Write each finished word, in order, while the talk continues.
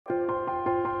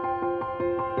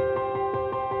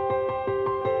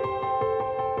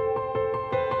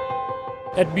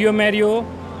at bioMario,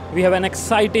 we have an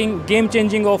exciting,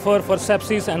 game-changing offer for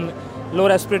sepsis and lower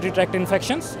respiratory tract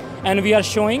infections. And we are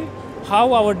showing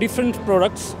how our different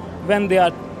products, when they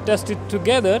are tested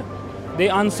together, they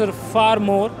answer far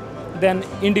more than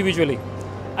individually.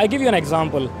 I give you an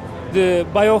example. The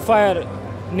BIOFIRE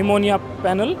Pneumonia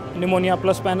panel, Pneumonia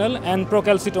Plus panel, and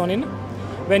procalcitonin.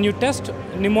 When you test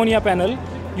pneumonia panel,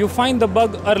 you find the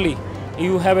bug early.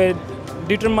 You have a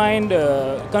determined,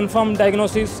 confirmed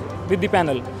diagnosis with the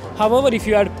panel. However, if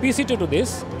you add PCT to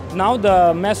this, now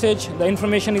the message, the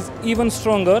information is even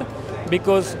stronger,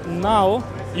 because now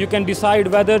you can decide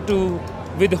whether to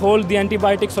withhold the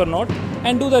antibiotics or not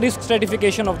and do the risk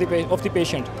stratification of the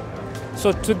patient.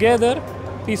 So together,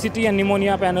 PCT and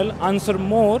pneumonia panel answer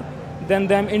more than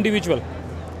them individual.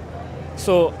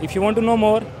 So if you want to know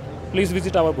more, please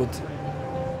visit our booth.